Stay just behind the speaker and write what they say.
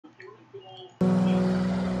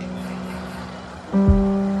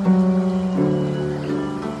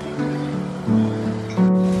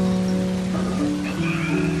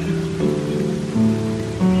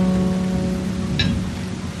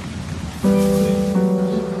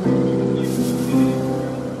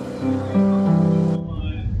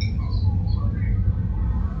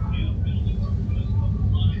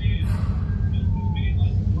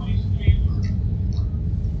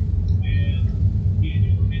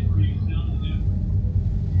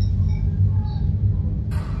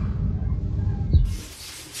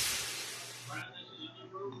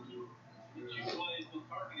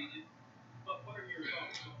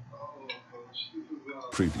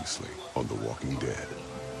Previously on The Walking Dead.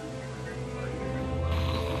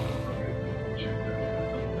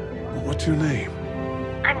 What's your name?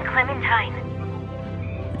 I'm Clementine.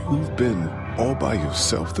 You've been all by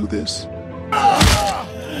yourself through this?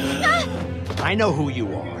 I know who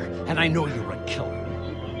you are, and I know you're a killer.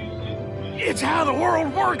 It's how the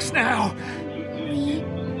world works now! Lee,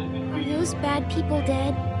 are those bad people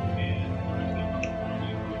dead?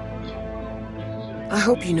 I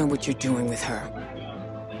hope you know what you're doing with her.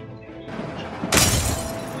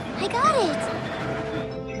 I got it!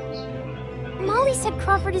 Molly said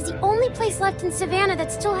Crawford is the only place left in Savannah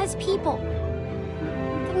that still has people.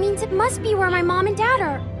 That means it must be where my mom and dad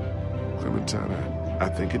are. Clementine, I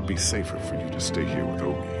think it'd be safer for you to stay here with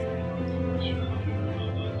Omid.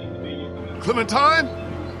 Clementine?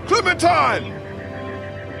 Clementine!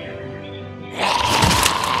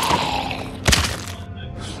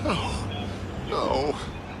 No.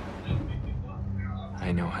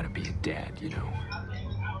 I know how to be a dad, you know.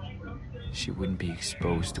 She wouldn't be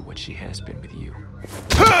exposed to what she has been with you.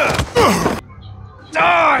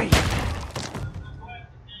 Die!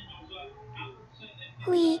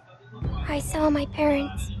 Lee, I saw my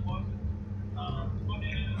parents. I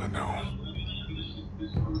know.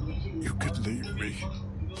 You could leave me.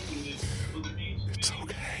 It's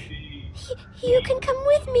okay. You can come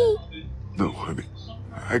with me. No, honey.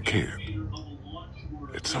 I can't.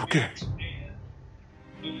 It's okay.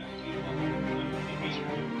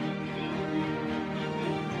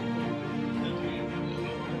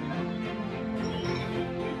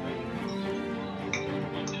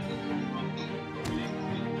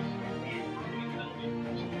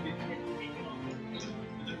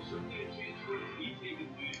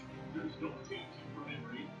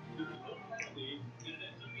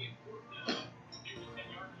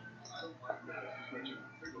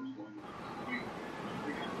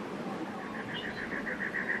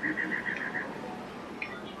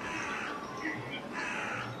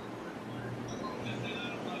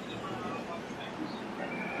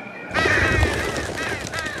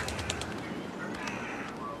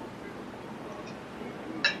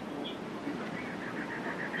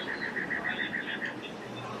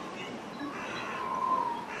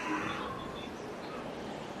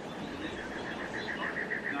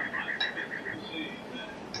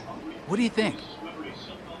 What do you think?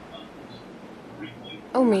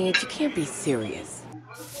 Omid, you can't be serious.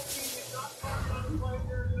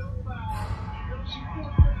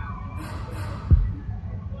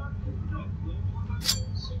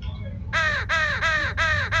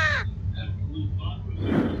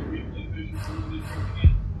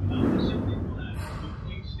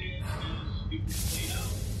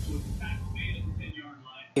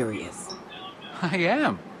 Serious. I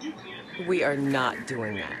am. We are not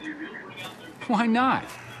doing that. Why not?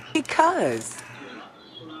 Because.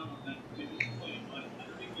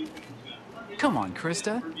 Come on,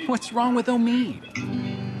 Krista. What's wrong with Omid?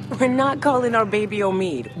 We're not calling our baby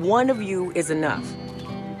Omid. One of you is enough.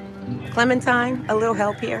 Clementine, a little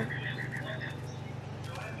help here?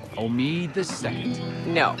 Omid the Second.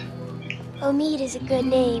 No. Omid is a good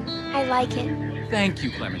name. I like it. Thank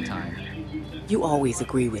you, Clementine. You always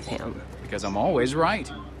agree with him. Because I'm always right.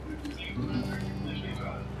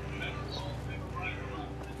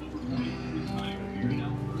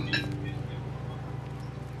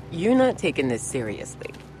 You're not taking this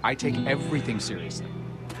seriously. I take everything seriously.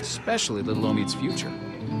 Especially little Omid's future.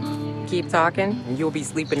 Keep talking, and you'll be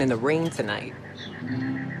sleeping in the rain tonight.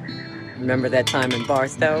 Remember that time in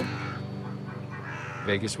Barstow?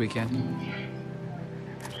 Vegas weekend?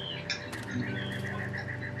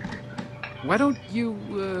 Why don't you,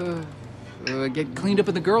 get cleaned up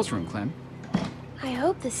in the girls' room, Clem? I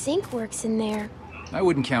hope the sink works in there. I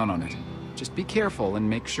wouldn't count on it. Just be careful and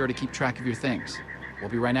make sure to keep track of your things. We'll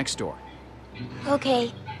be right next door.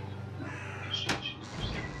 Okay.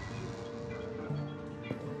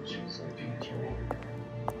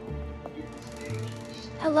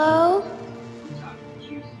 Hello?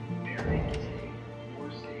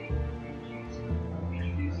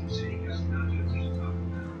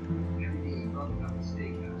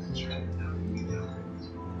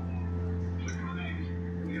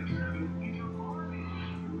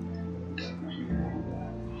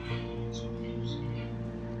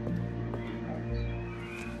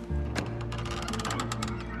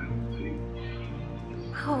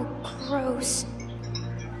 gross.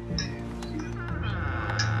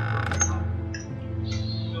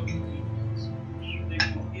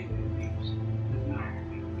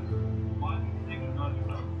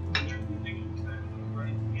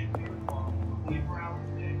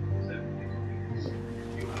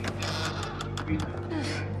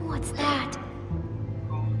 What's that?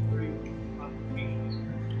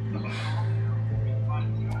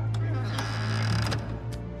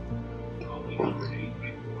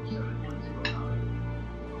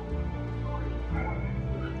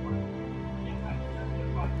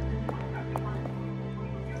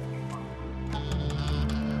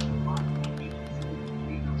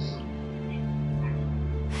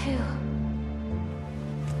 Phew.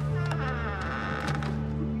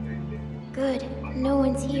 Good. No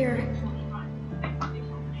one's here.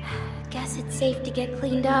 Guess it's safe to get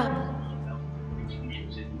cleaned up.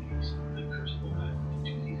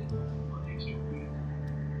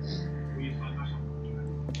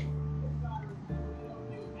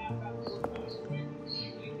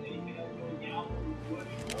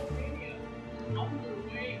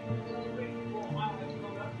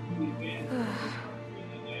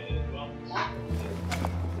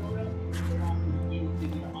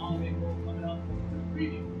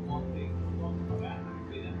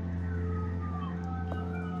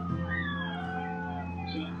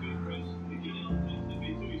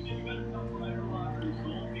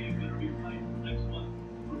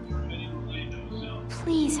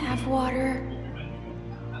 Please have water.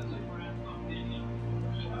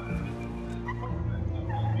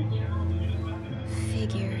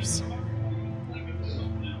 Figures.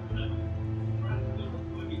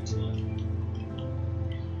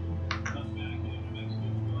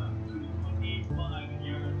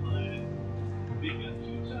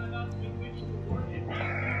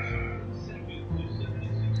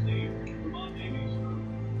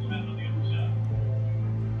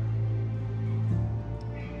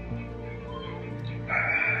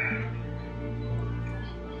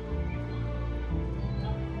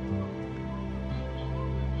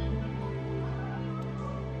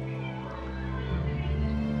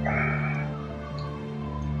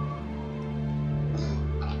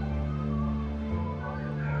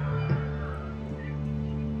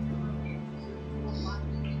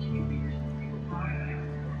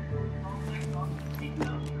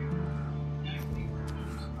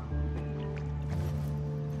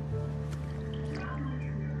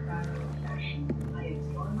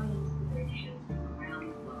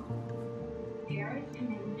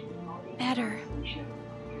 Better.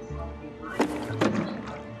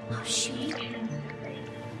 Oh, she.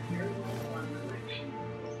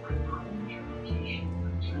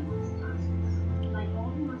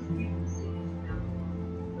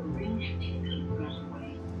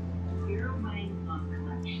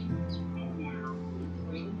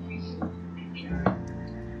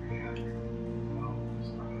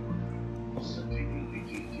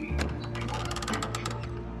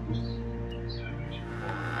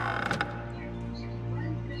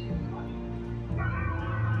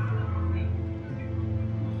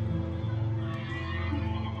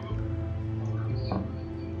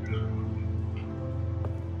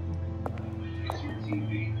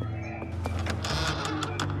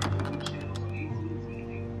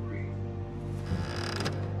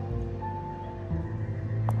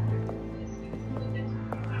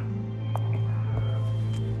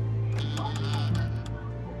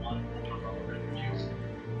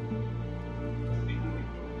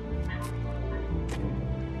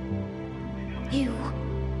 You.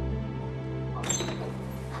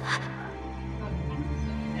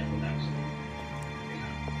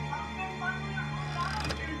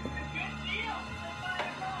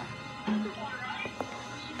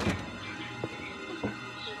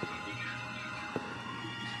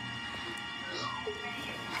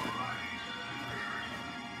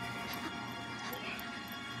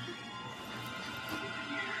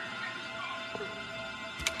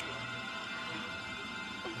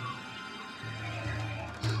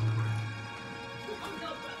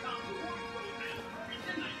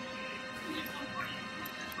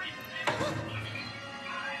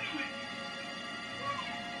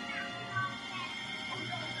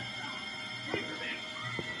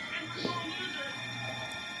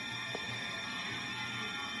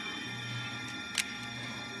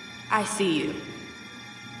 I see you.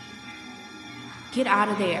 Get out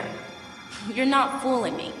of there. You're not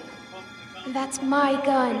fooling me. That's my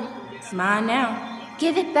gun. It's mine now.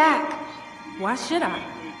 Give it back. Why should I?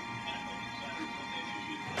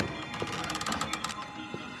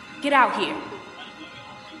 Get out here.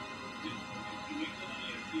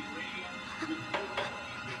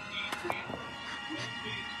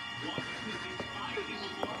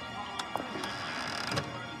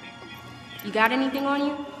 got anything on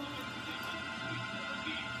you?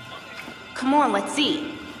 Come on, let's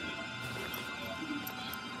see.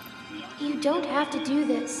 You don't have to do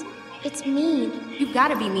this. It's mean. You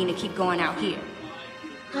gotta be mean to keep going out here.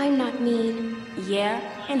 I'm not mean. Yeah?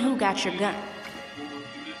 And who got your gun?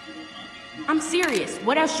 I'm serious.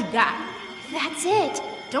 What else you got? That's it.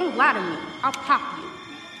 Don't lie to me. I'll pop you.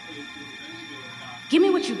 Give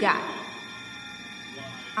me what you got.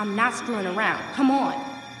 I'm not screwing around. Come on.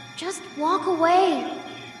 Just walk away.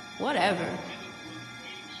 Whatever.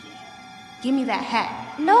 Give me that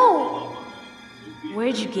hat. No.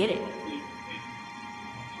 Where'd you get it?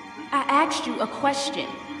 I asked you a question.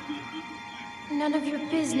 None of your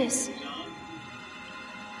business.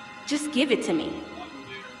 Just give it to me.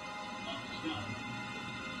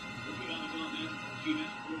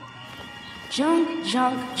 Junk,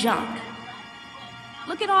 junk, junk.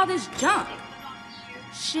 Look at all this junk.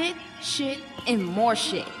 Shit, shit, and more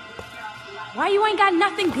shit. Why you ain't got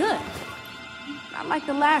nothing good? Not like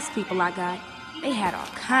the last people I got. They had all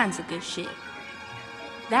kinds of good shit.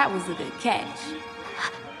 That was a good catch.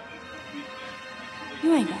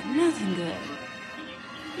 You ain't got nothing good.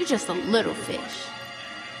 You're just a little fish.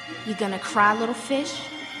 You gonna cry, little fish?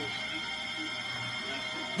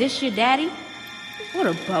 This your daddy? What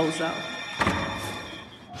a bozo.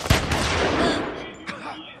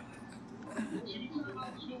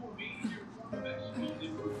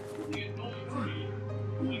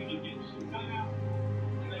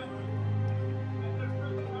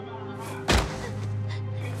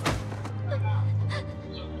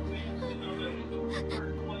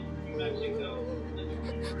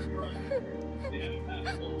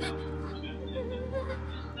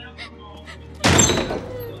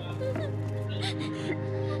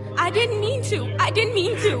 I didn't mean to. I didn't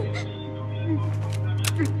mean to.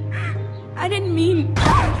 I didn't mean...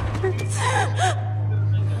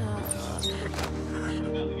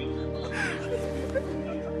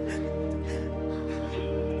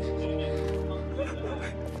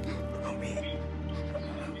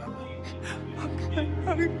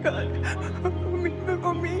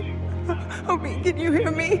 Homie, can you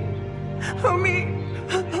hear me? Homie.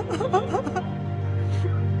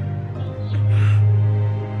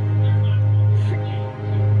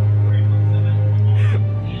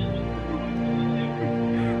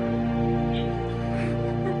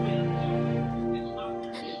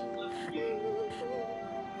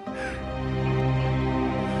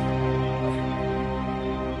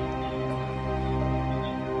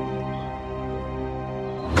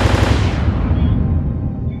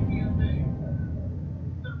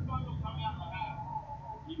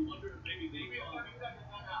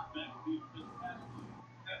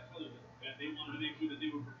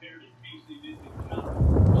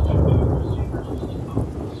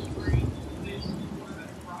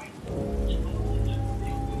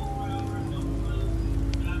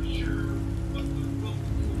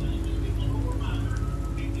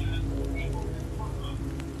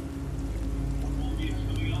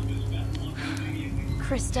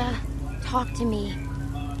 Krista, talk to me.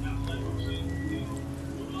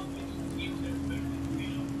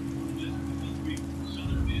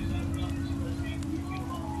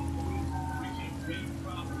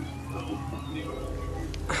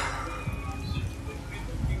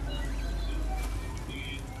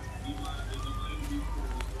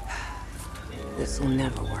 This will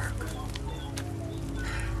never work.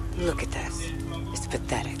 Look at this. It's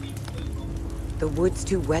pathetic. The wood's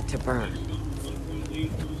too wet to burn.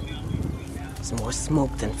 It's more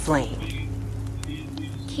smoke than flame.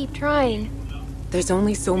 Keep trying. There's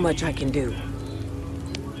only so much I can do.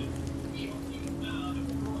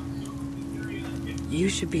 You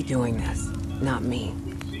should be doing this, not me.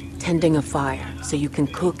 Tending a fire so you can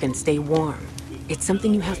cook and stay warm. It's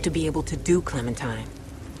something you have to be able to do, Clementine.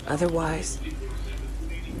 Otherwise...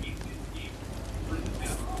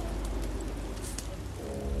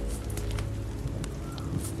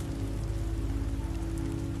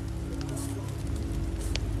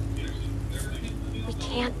 We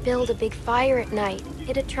can't build a big fire at night.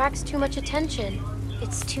 It attracts too much attention.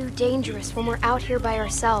 It's too dangerous when we're out here by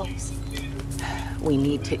ourselves. We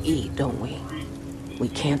need to eat, don't we? We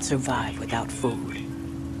can't survive without food.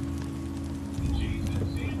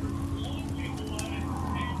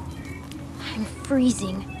 I'm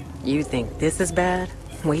freezing. You think this is bad?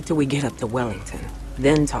 Wait till we get up to Wellington.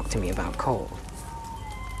 Then talk to me about cold.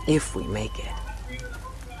 If we make it.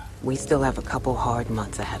 We still have a couple hard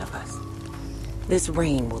months ahead of us. This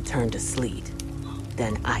rain will turn to sleet,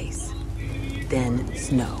 then ice, then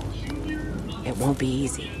snow. It won't be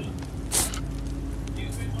easy.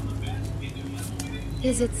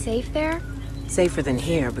 Is it safe there? Safer than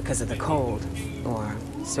here because of the cold, or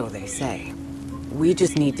so they say. We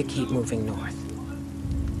just need to keep moving north.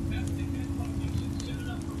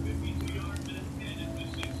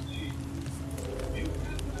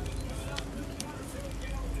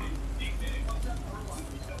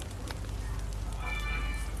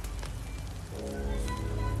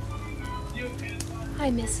 I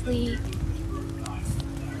miss Lee.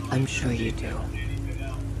 I'm sure you do.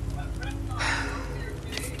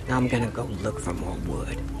 I'm gonna go look for more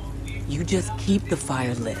wood. You just keep the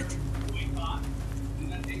fire lit.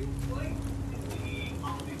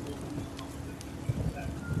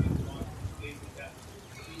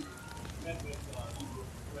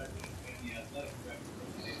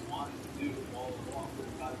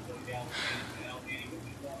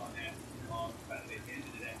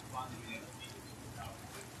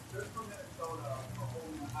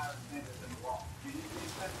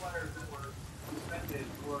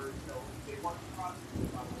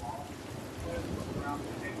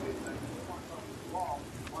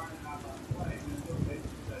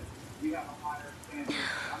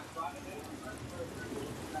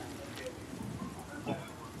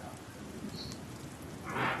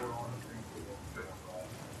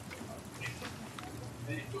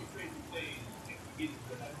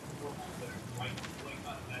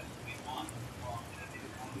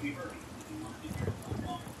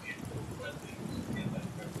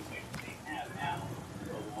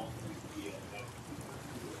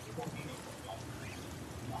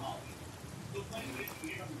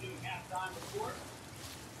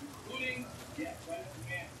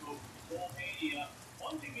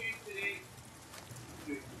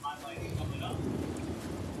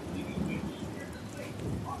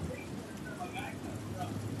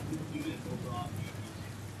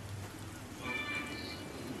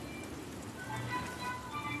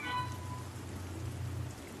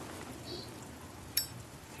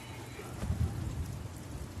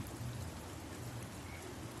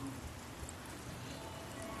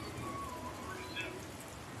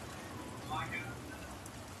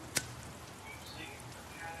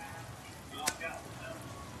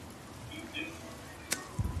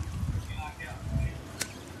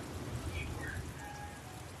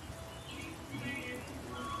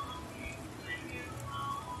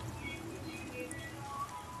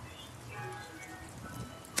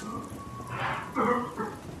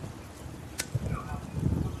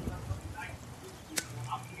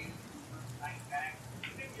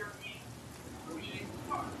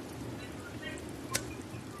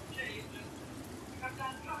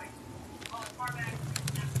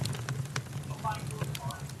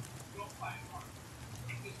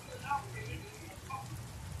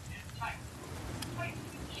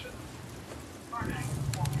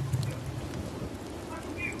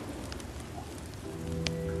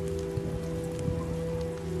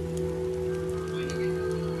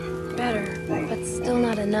 Better, but still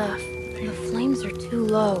not enough. The flames are too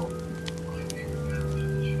low.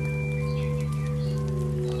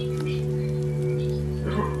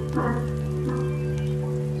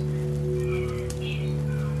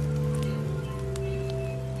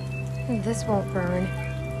 This won't burn.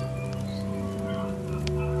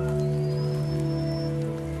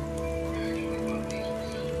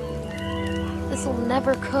 This'll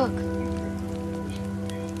never cook.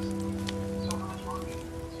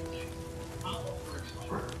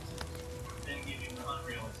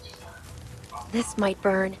 This might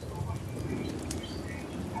burn.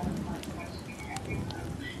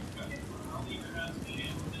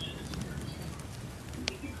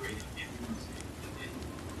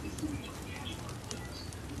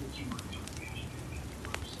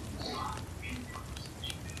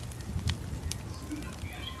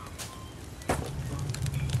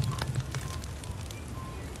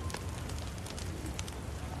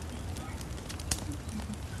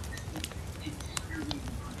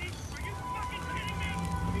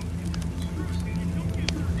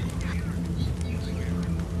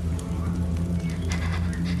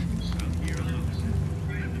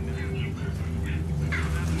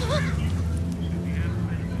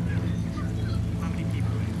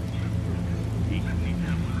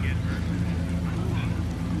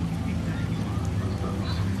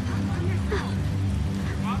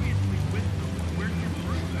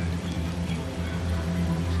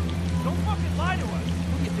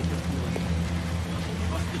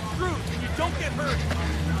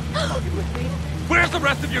 Where's the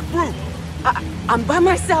rest of your group? I'm by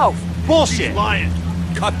myself. Bullshit! She's lying.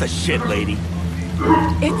 Cut the shit, lady.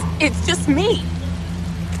 It's just me.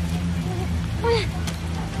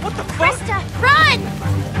 What the fuck? Krista, run!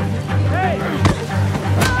 Hey!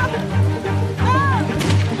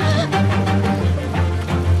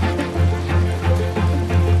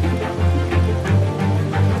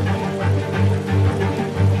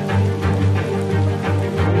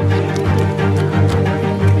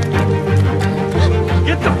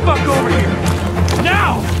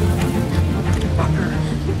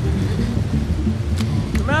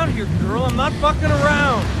 out here, girl. I'm not fucking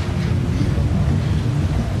around.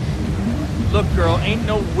 Look, girl, ain't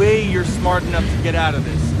no way you're smart enough to get out of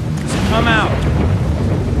this. Just come out.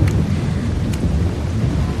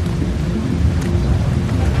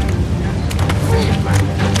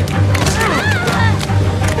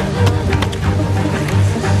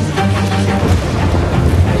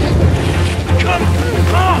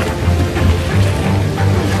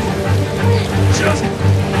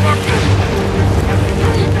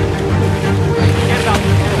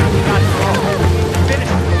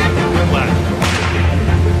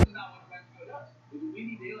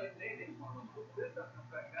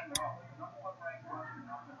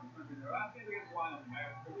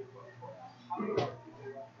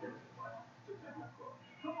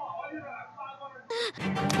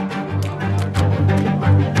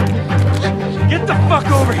 Get the fuck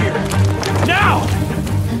over here! Now!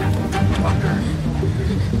 Fucker.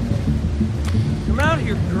 Come out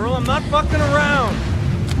here, girl. I'm not fucking around.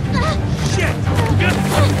 Shit! Get the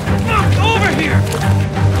fuck over here!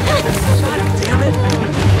 God damn it!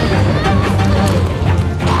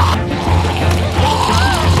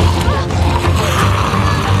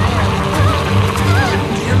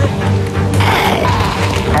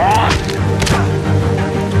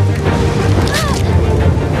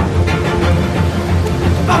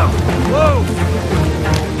 Whoa!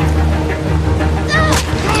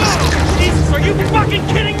 Jesus, are you fucking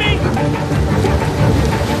kidding me?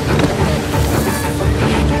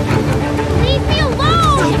 Leave me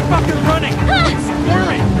alone! Stop fucking running! I'm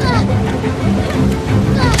squirming!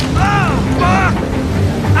 Oh, fuck!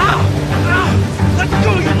 Ow! Ow! Let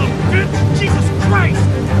go, you little bitch! Jesus Christ!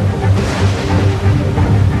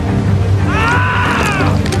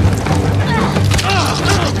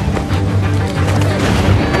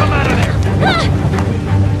 Come out of there!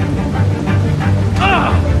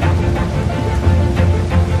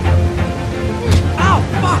 Ow,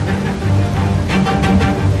 fuck!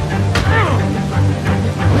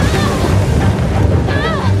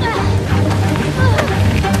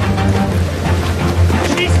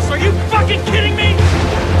 Jesus, are you fucking kidding me?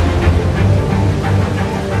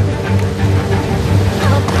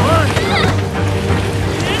 Come on!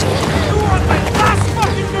 You are on my last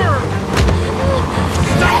fucking nerve!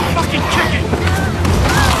 Stop fucking kicking!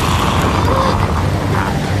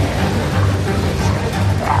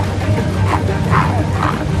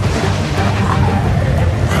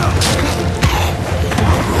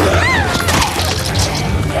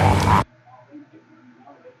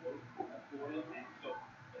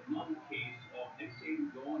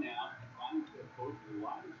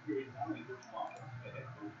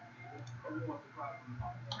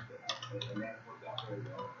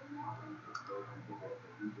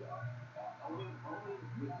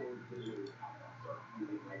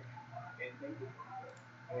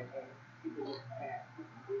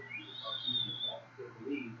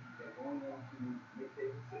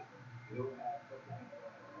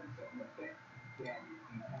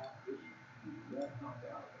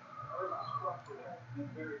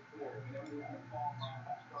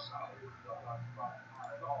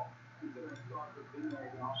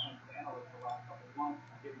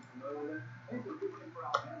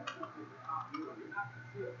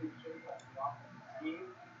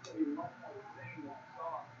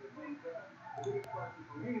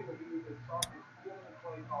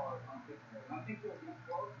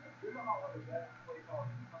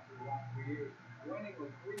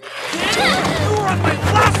 You are on my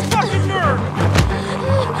last fucking nerve!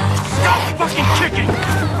 Stop fucking kicking!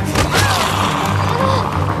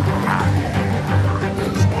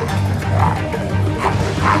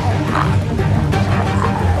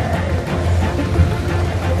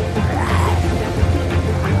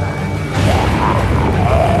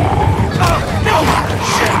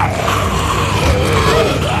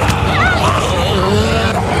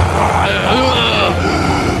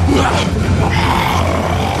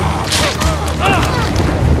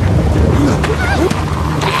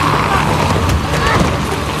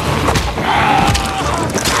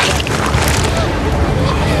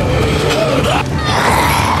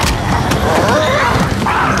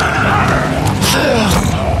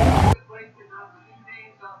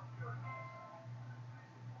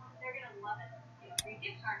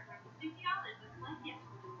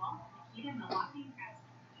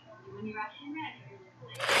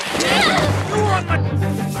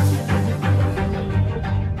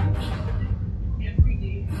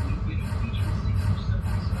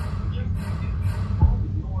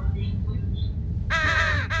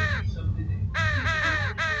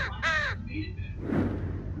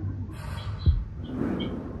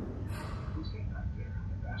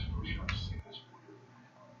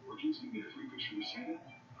 On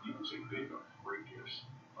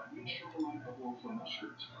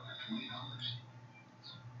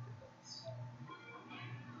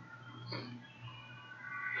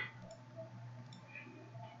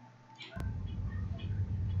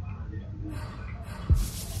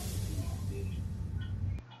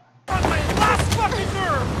my last fucking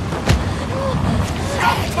nerve!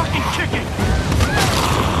 Stop fucking kicking!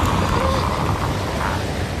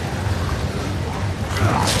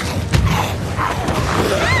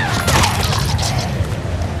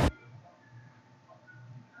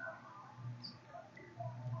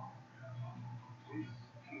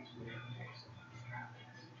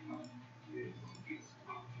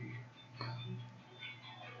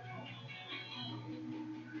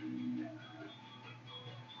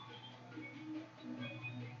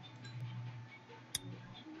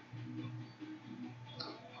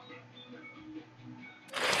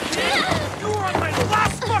 You're on my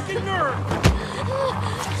last fucking nerve!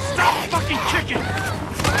 Stop fucking kicking!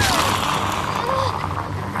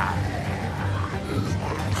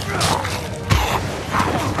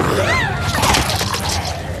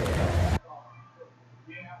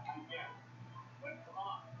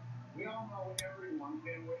 We all know everyone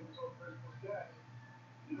can't wait until Christmas Day.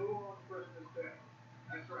 And who on Christmas Day?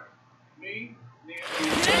 That's right. Me, Nancy.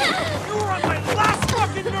 You're on my last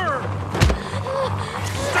fucking nerve!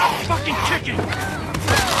 Stop fucking kicking!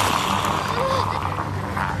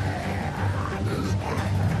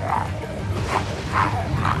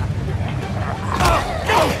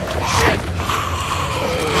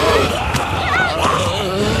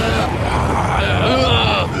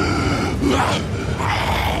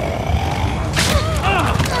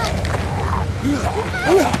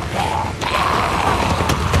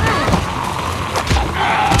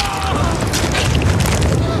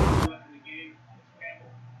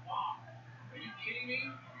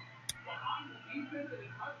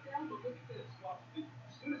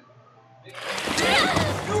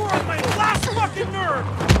 You're on my last fucking nerve!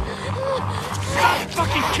 Stop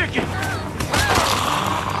fucking kicking!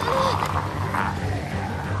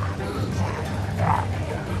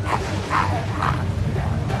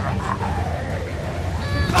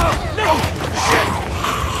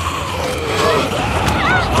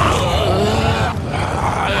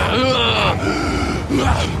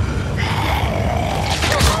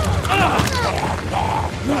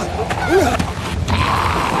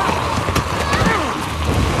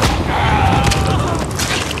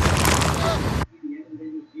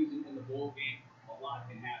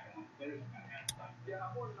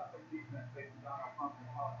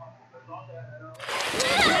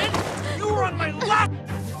 You're on my lap!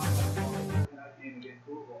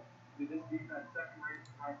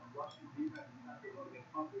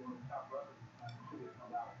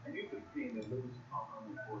 And you could see the lose on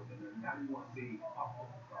the court, and then now you want to see how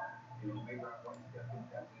you know, maybe I want to get them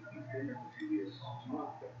that he's been there for 2 years. You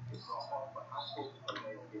want to get yourself off, but how close are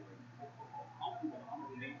they to getting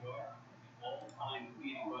all-time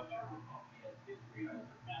leading rusher in PS history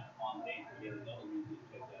Matt Fontaine to get another reason to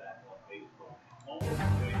check that out on Facebook. All the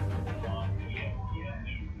way on ESPN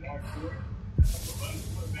News. Mark Stewart, the running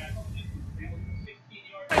quarterback, 16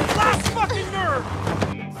 yards. Last fucking nerve!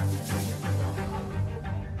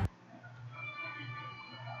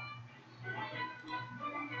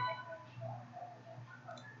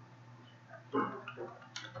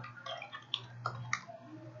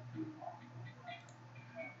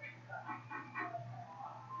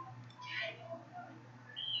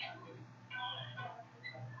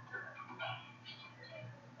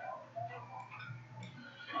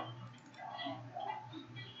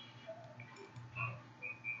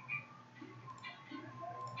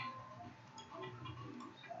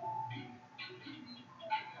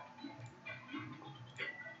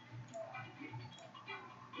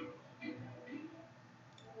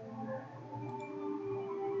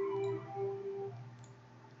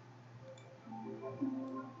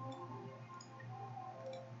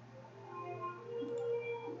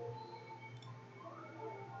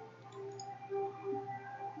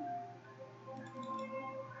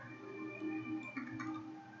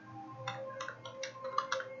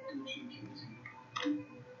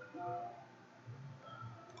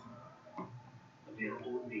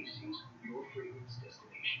 Available at Macy's, your fragrance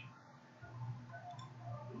destination.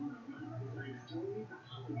 Design stories of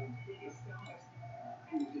Hollywood's biggest stars.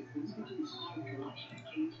 And with his vintage-inspired collection of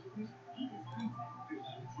cage tours, he designs them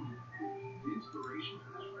for you too. The inspiration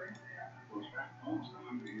for this brand goes back almost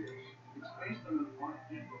 100 years. It's based on an art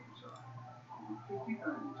handbook design. Over 50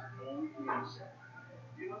 families, all created set.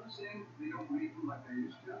 You know the saying, they don't make them like they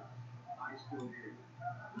used to? I still do.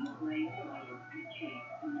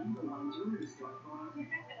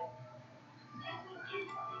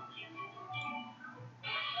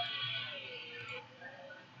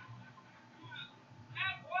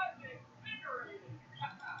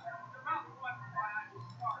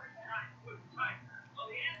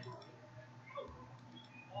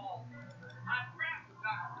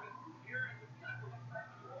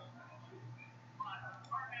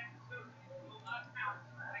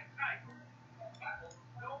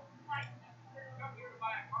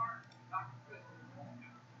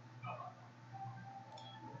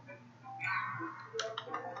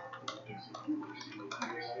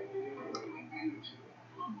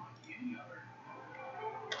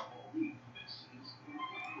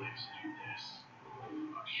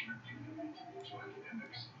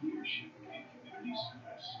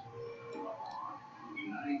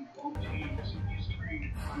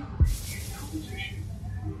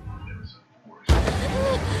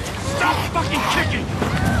 Stop fucking kicking!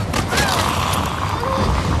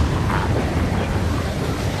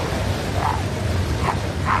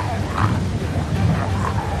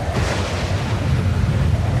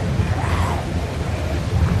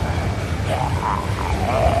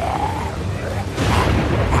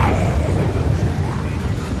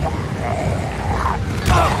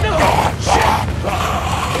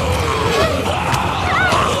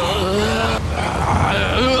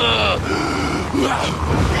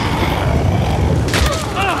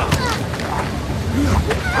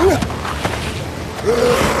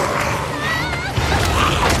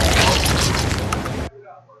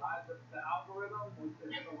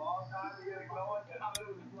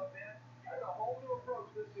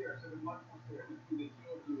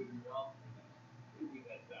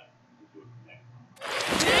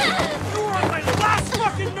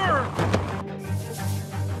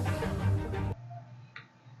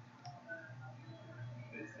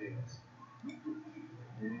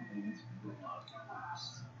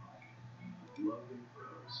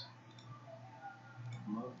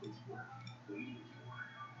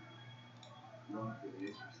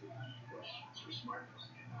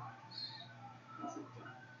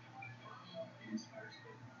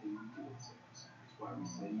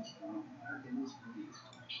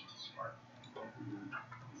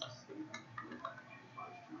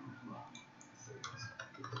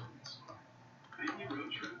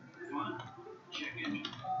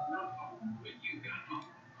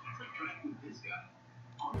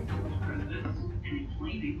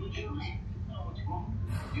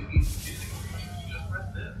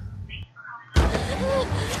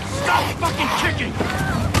 Stop fucking kicking!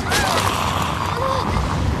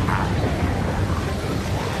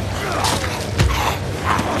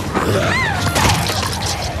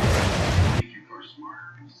 Make your car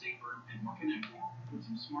smarter, safer, and more connected. Put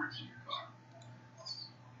some smarts in your car.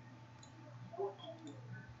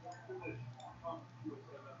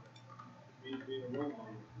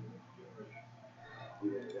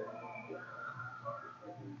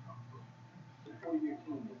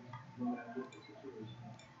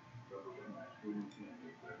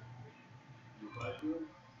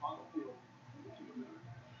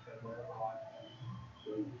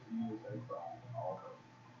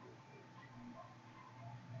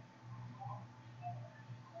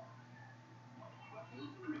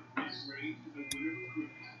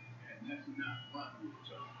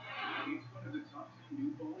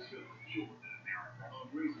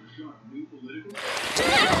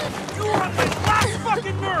 You are on my last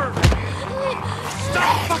fucking nerve!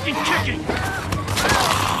 Stop fucking kicking!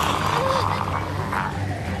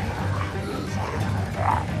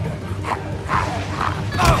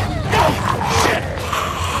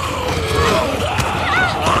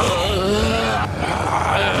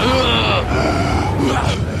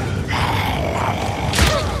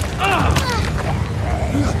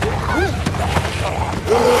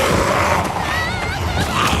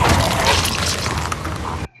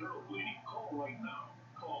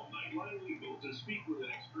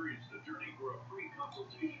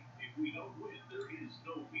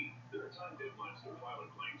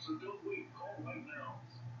 So don't wait. Call right now.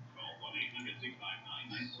 Call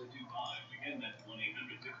 1-800-659-9425. Again, that's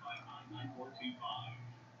 1-800-659-9425.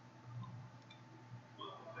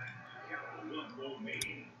 Welcome back to Capital One Low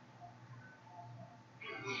Main.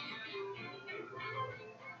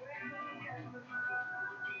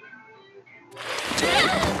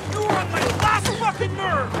 You are on my last fucking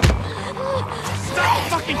nerve! Stop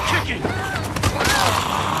fucking kicking!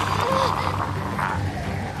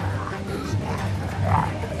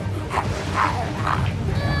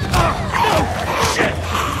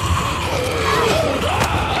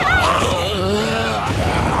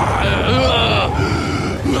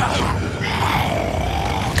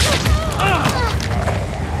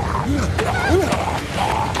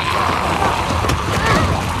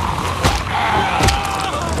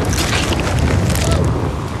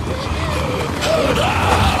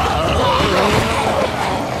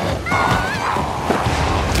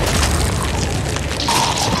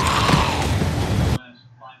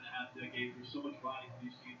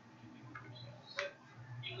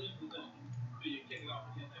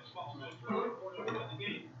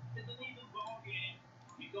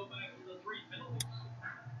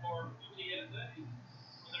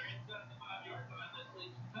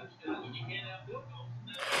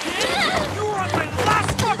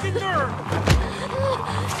 fucking nerve!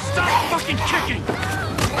 Stop fucking kicking!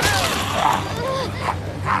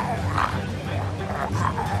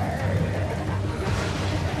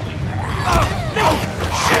 Oh, no!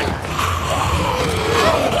 Shit!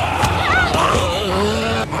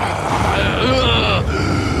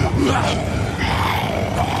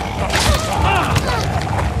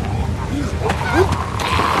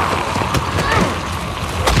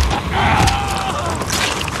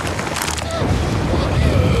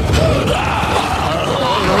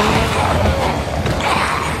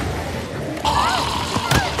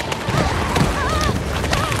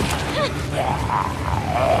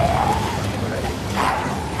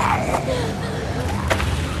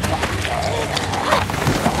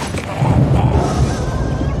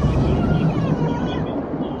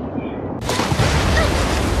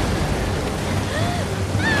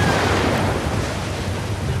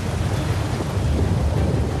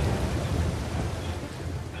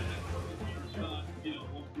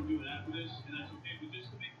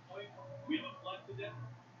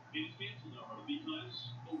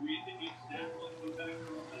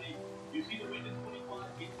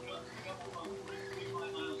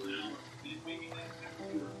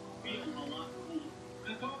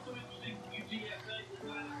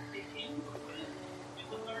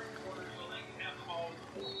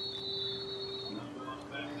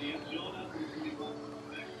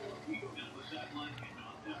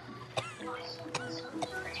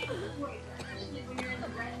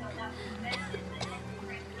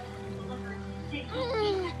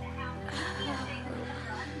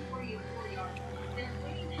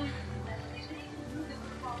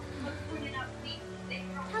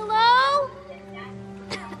 Hello?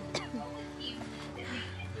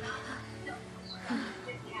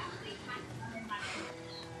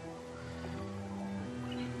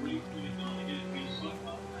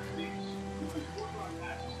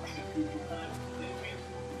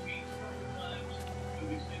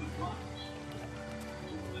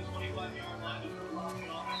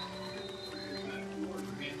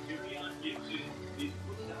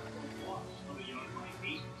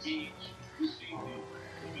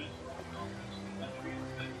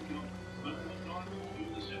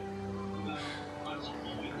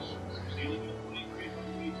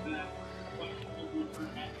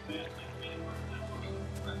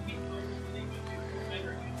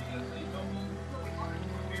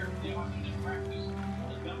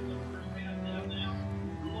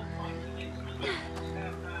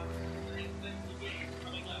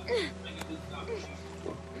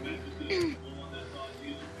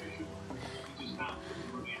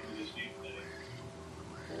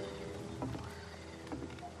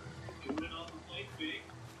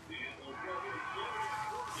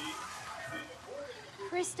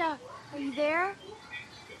 Krista, are you there?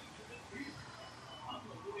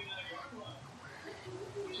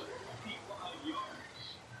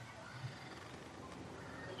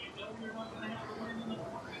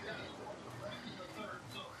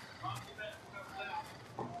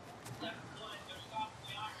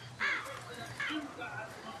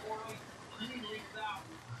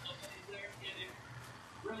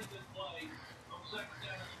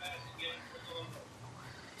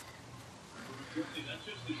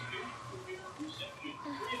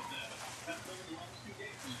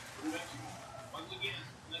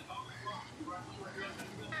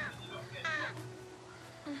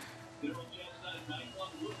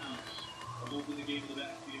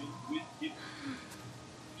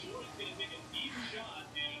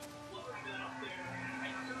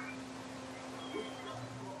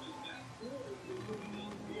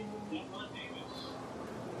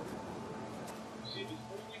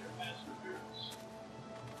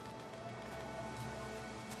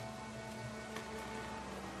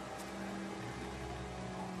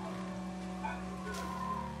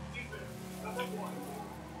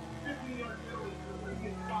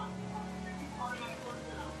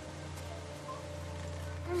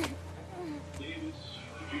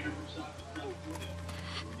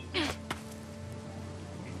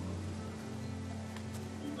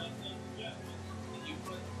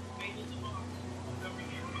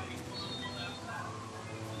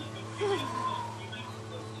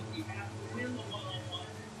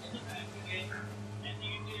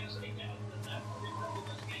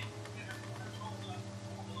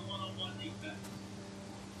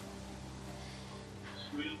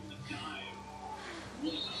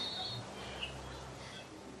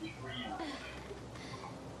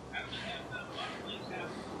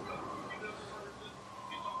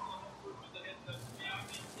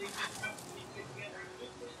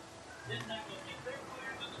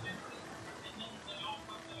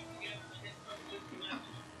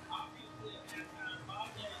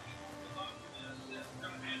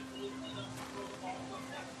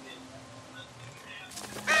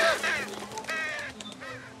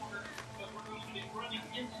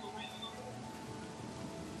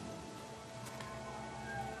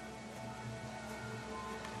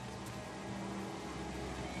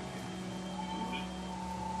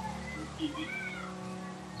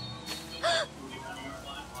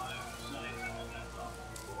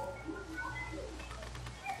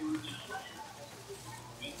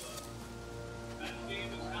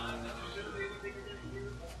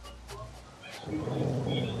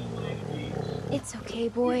 It's okay,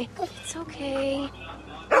 boy. It's okay.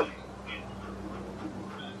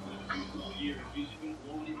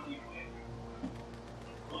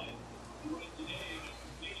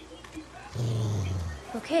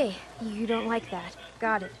 Okay, you don't like that.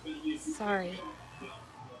 Got it. Sorry.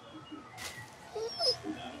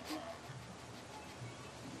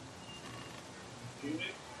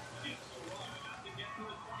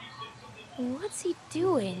 What's he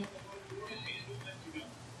doing?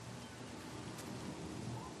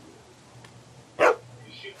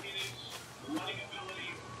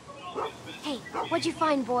 Hey, what'd you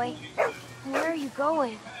find, boy? Where are you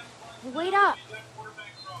going? Wait up!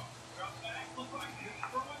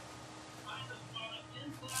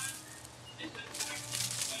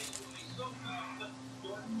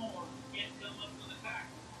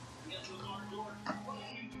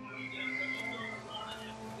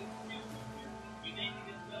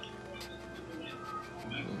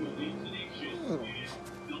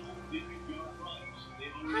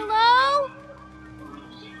 Hello?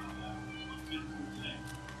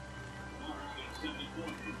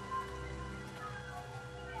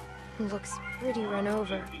 Looks pretty run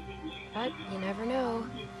over, but you never know.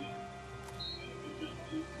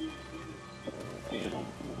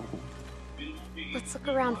 Let's look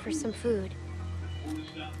around for some food.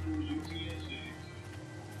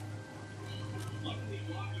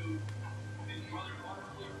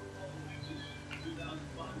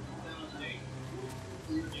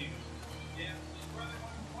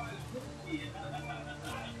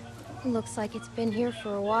 Looks like it's been here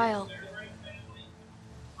for a while.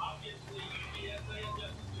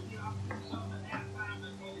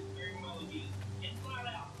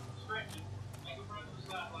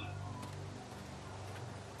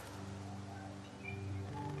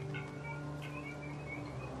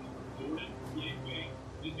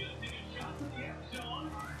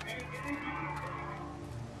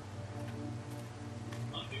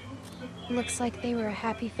 Looks like they were a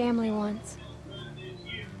happy family once.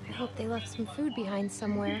 I hope they left some food behind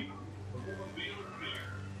somewhere.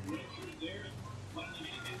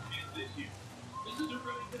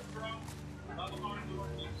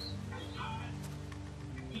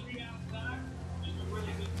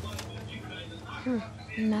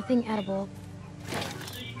 Nothing edible.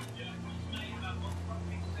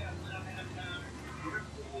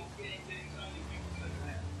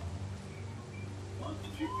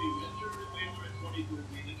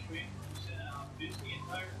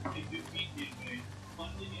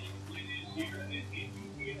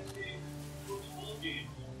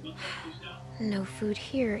 No food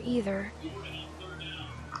here either.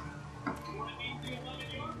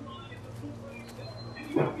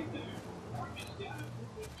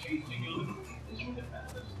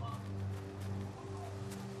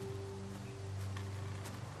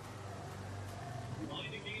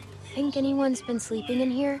 Think anyone's been sleeping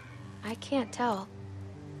in here? I can't tell.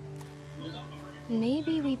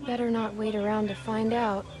 Maybe we better not wait around to find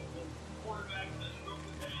out.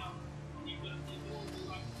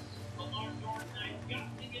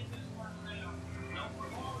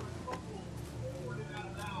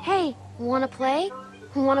 Hey, wanna play?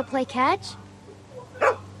 Wanna play catch?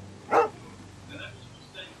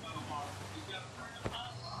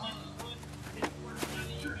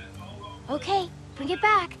 Okay, bring it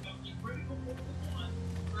back.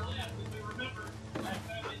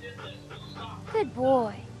 Good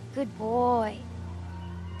boy, good boy.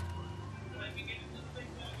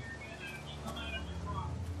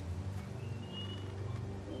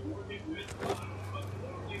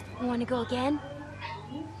 Want to go again?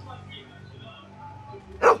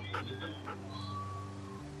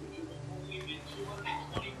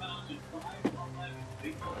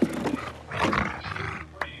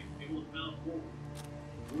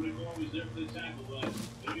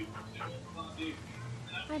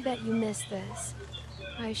 I bet you miss this.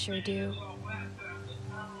 I sure do.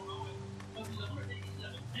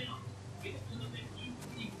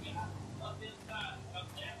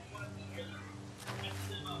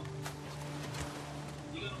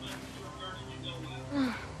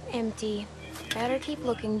 Empty. Better keep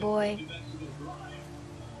looking, boy.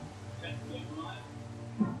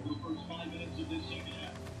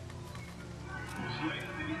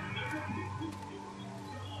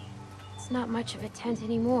 It's not much of a tent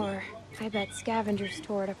anymore. I bet scavengers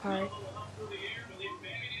tore it apart.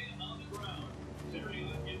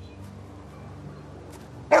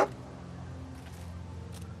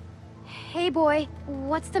 boy.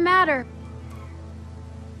 What's the matter?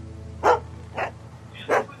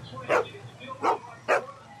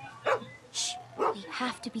 Shh. We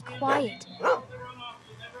have to be quiet.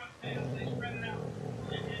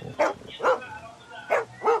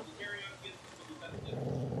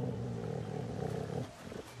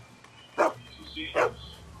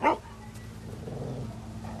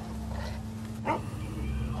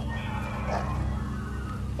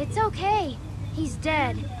 It's okay. He's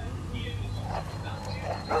dead.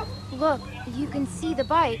 Look, you can see the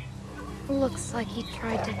bite. Looks like he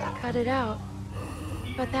tried to cut it out.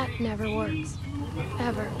 But that never works.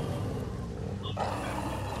 Ever.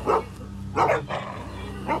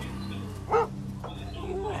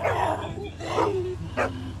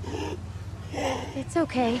 It's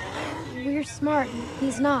okay. We're smart.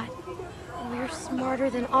 He's not. We're smarter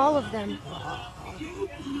than all of them.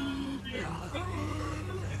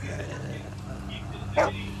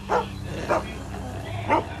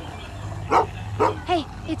 Hey,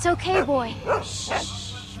 it's okay, boy.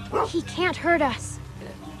 Shh. He can't hurt us.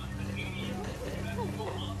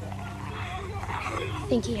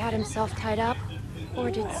 Think he had himself tied up? Or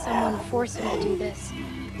did someone force him to do this?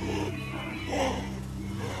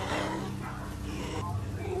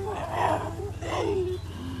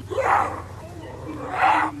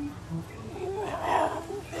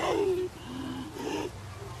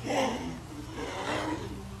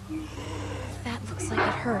 That looks like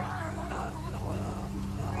it hurt.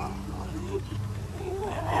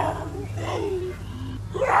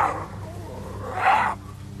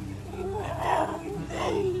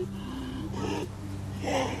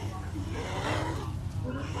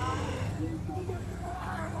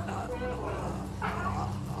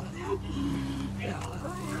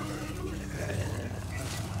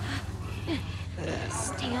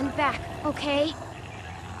 Stand back, okay?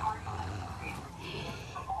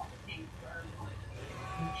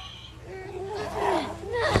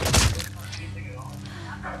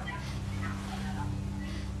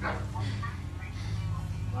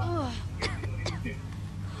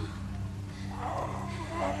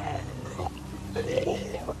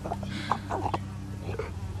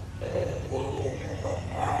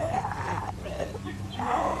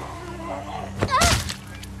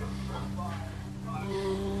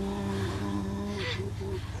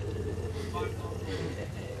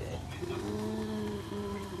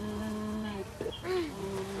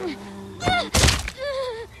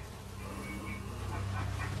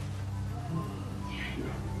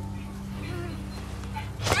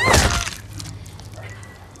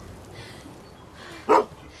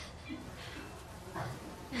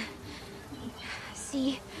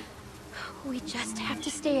 See, we just have to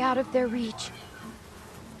stay out of their reach.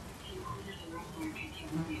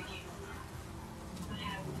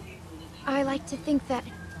 I like to think that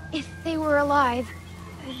if they were alive,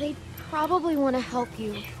 they'd probably want to help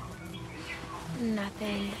you.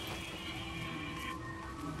 Nothing.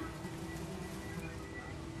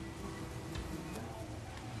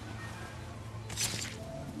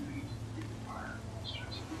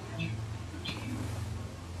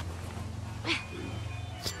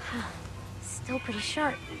 Still pretty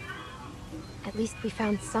sharp. At least we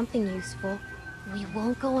found something useful. We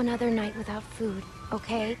won't go another night without food,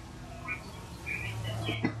 okay?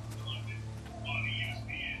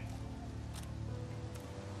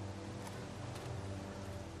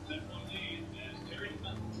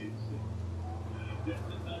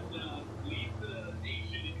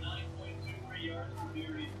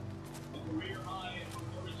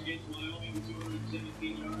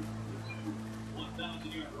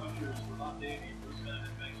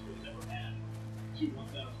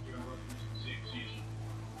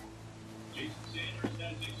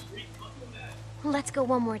 Let's go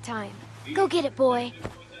one more time. Go get it, boy.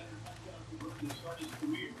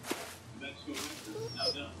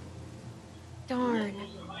 Darn.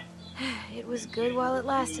 It was good while it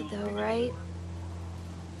lasted, though, right?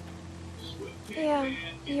 Yeah,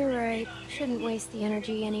 you're right. Shouldn't waste the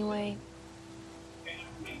energy anyway.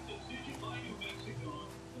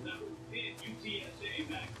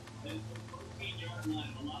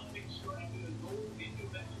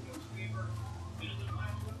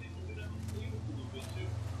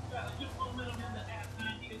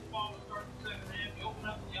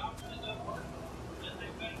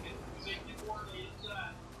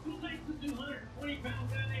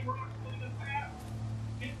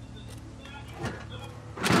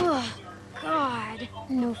 Oh, God.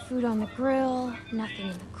 No food on the grill, nothing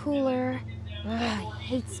in the cooler. Ugh, I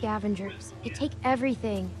hate scavengers. They take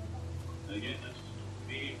everything. Again, that's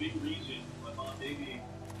a big reason why Mom Baby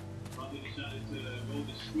probably decided to go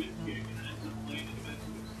the squid gig and ends up playing in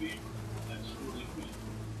Mexico. favor. That's really good.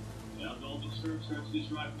 Now Dalton Stern starts this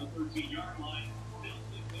drive from the 13-yard line. Builds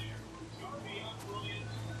it there. Jarvion Williams,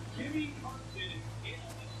 Jimmy Carson, in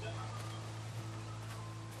the stop.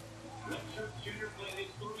 Redshirt junior played his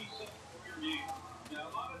 37th career game. Now,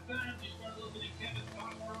 a lot of times you start looking at Kevin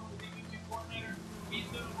Costner, the defensive coordinator. He's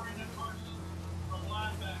going to bring the Carson from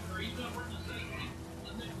linebacker. He's going to bring the safety.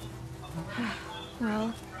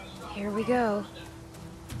 Well, here we go.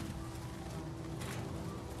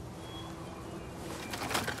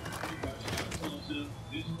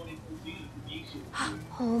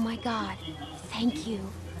 Oh my God. Thank you.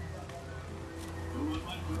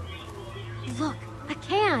 Look, a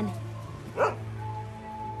can.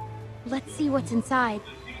 Let's see what's inside.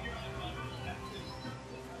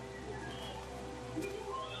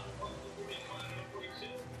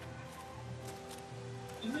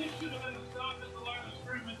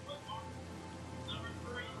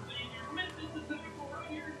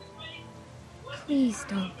 Please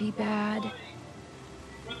don't be bad.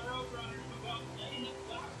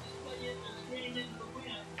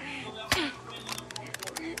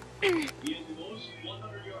 He has the most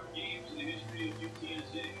 100-yard games in the history of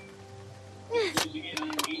UTSA. Losing in on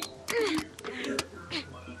 8 100-yard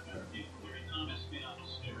games. Larry Thomas been on the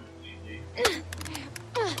steroid lately.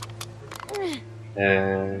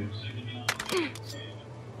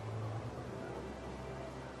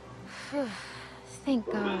 Thank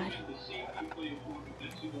God.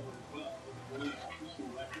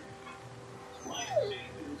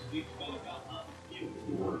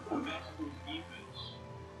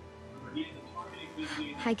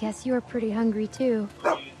 I guess you're pretty hungry too.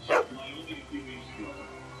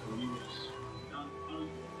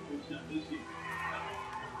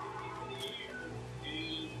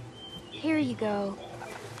 Here you go.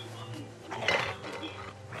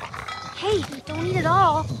 Hey, don't eat it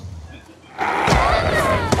all.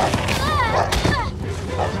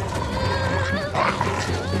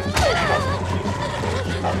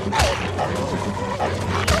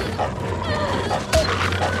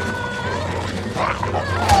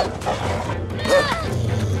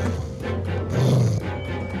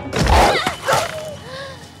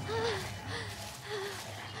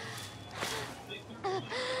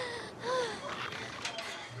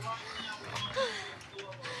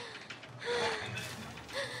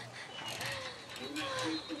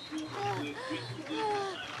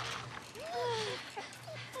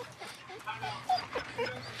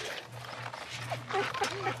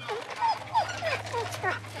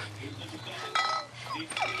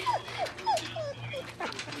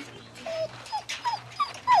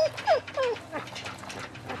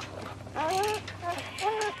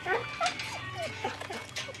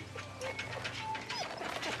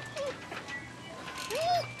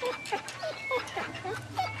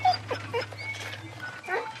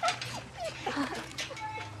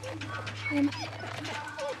 I'm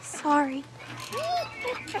sorry.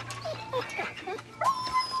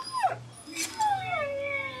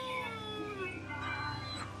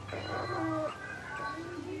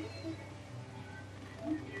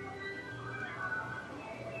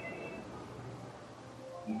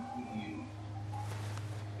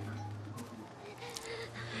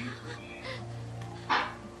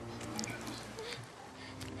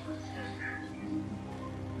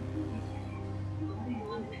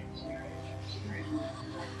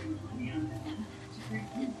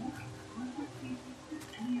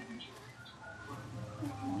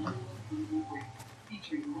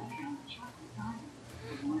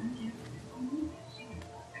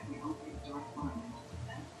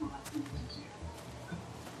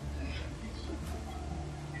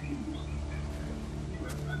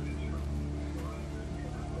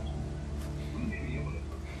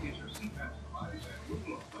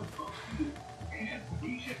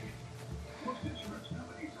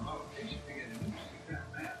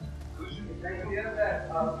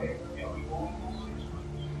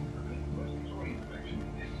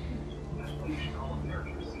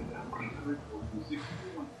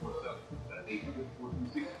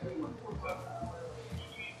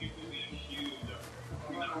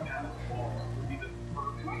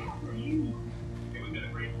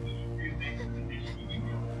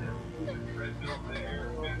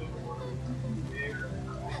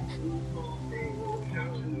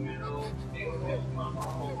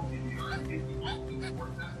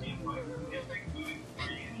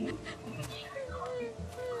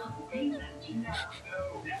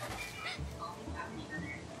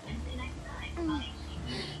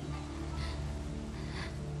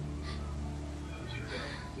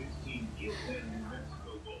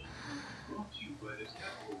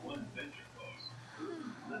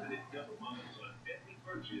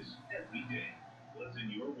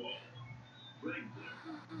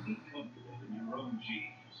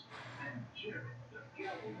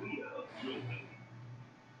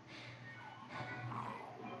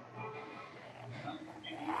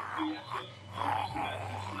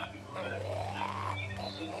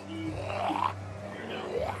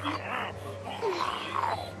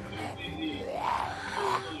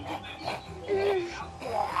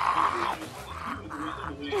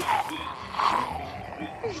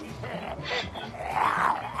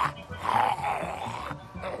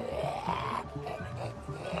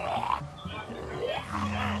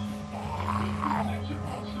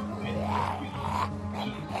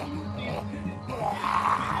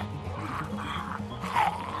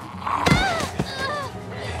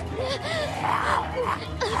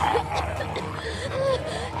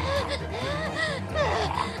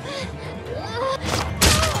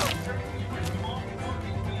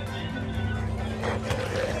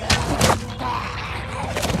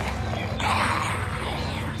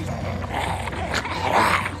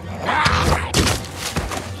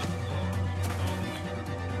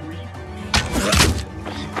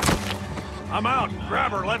 I'm out.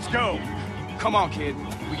 Grab her, let's go. Come on, kid.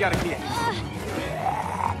 We gotta get.